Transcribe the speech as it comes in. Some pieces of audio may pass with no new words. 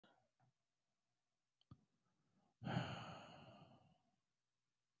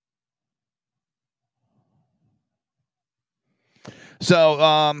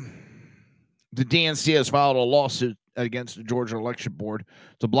So, the DNC has filed a lawsuit against the Georgia Election Board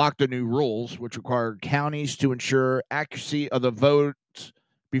to block the new rules, which require counties to ensure accuracy of the votes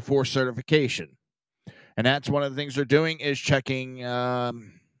before certification. And that's one of the things they're doing is checking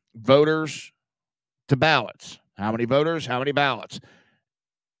voters to ballots. How many voters? How many ballots?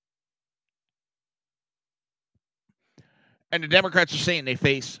 And the Democrats are saying they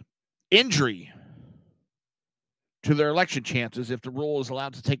face injury to their election chances if the rule is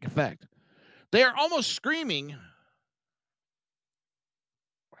allowed to take effect. They are almost screaming,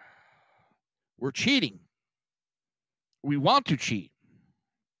 we're cheating. We want to cheat.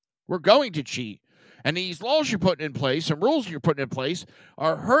 We're going to cheat. And these laws you're putting in place and rules you're putting in place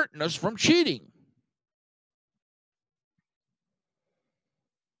are hurting us from cheating.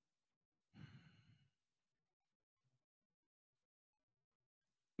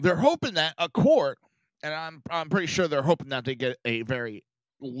 They're hoping that a court, and I'm pretty sure they're hoping that they get a very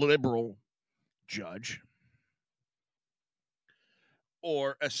liberal judge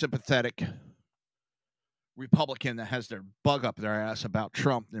or a sympathetic Republican that has their bug up their ass about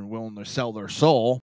Trump and willing to sell their soul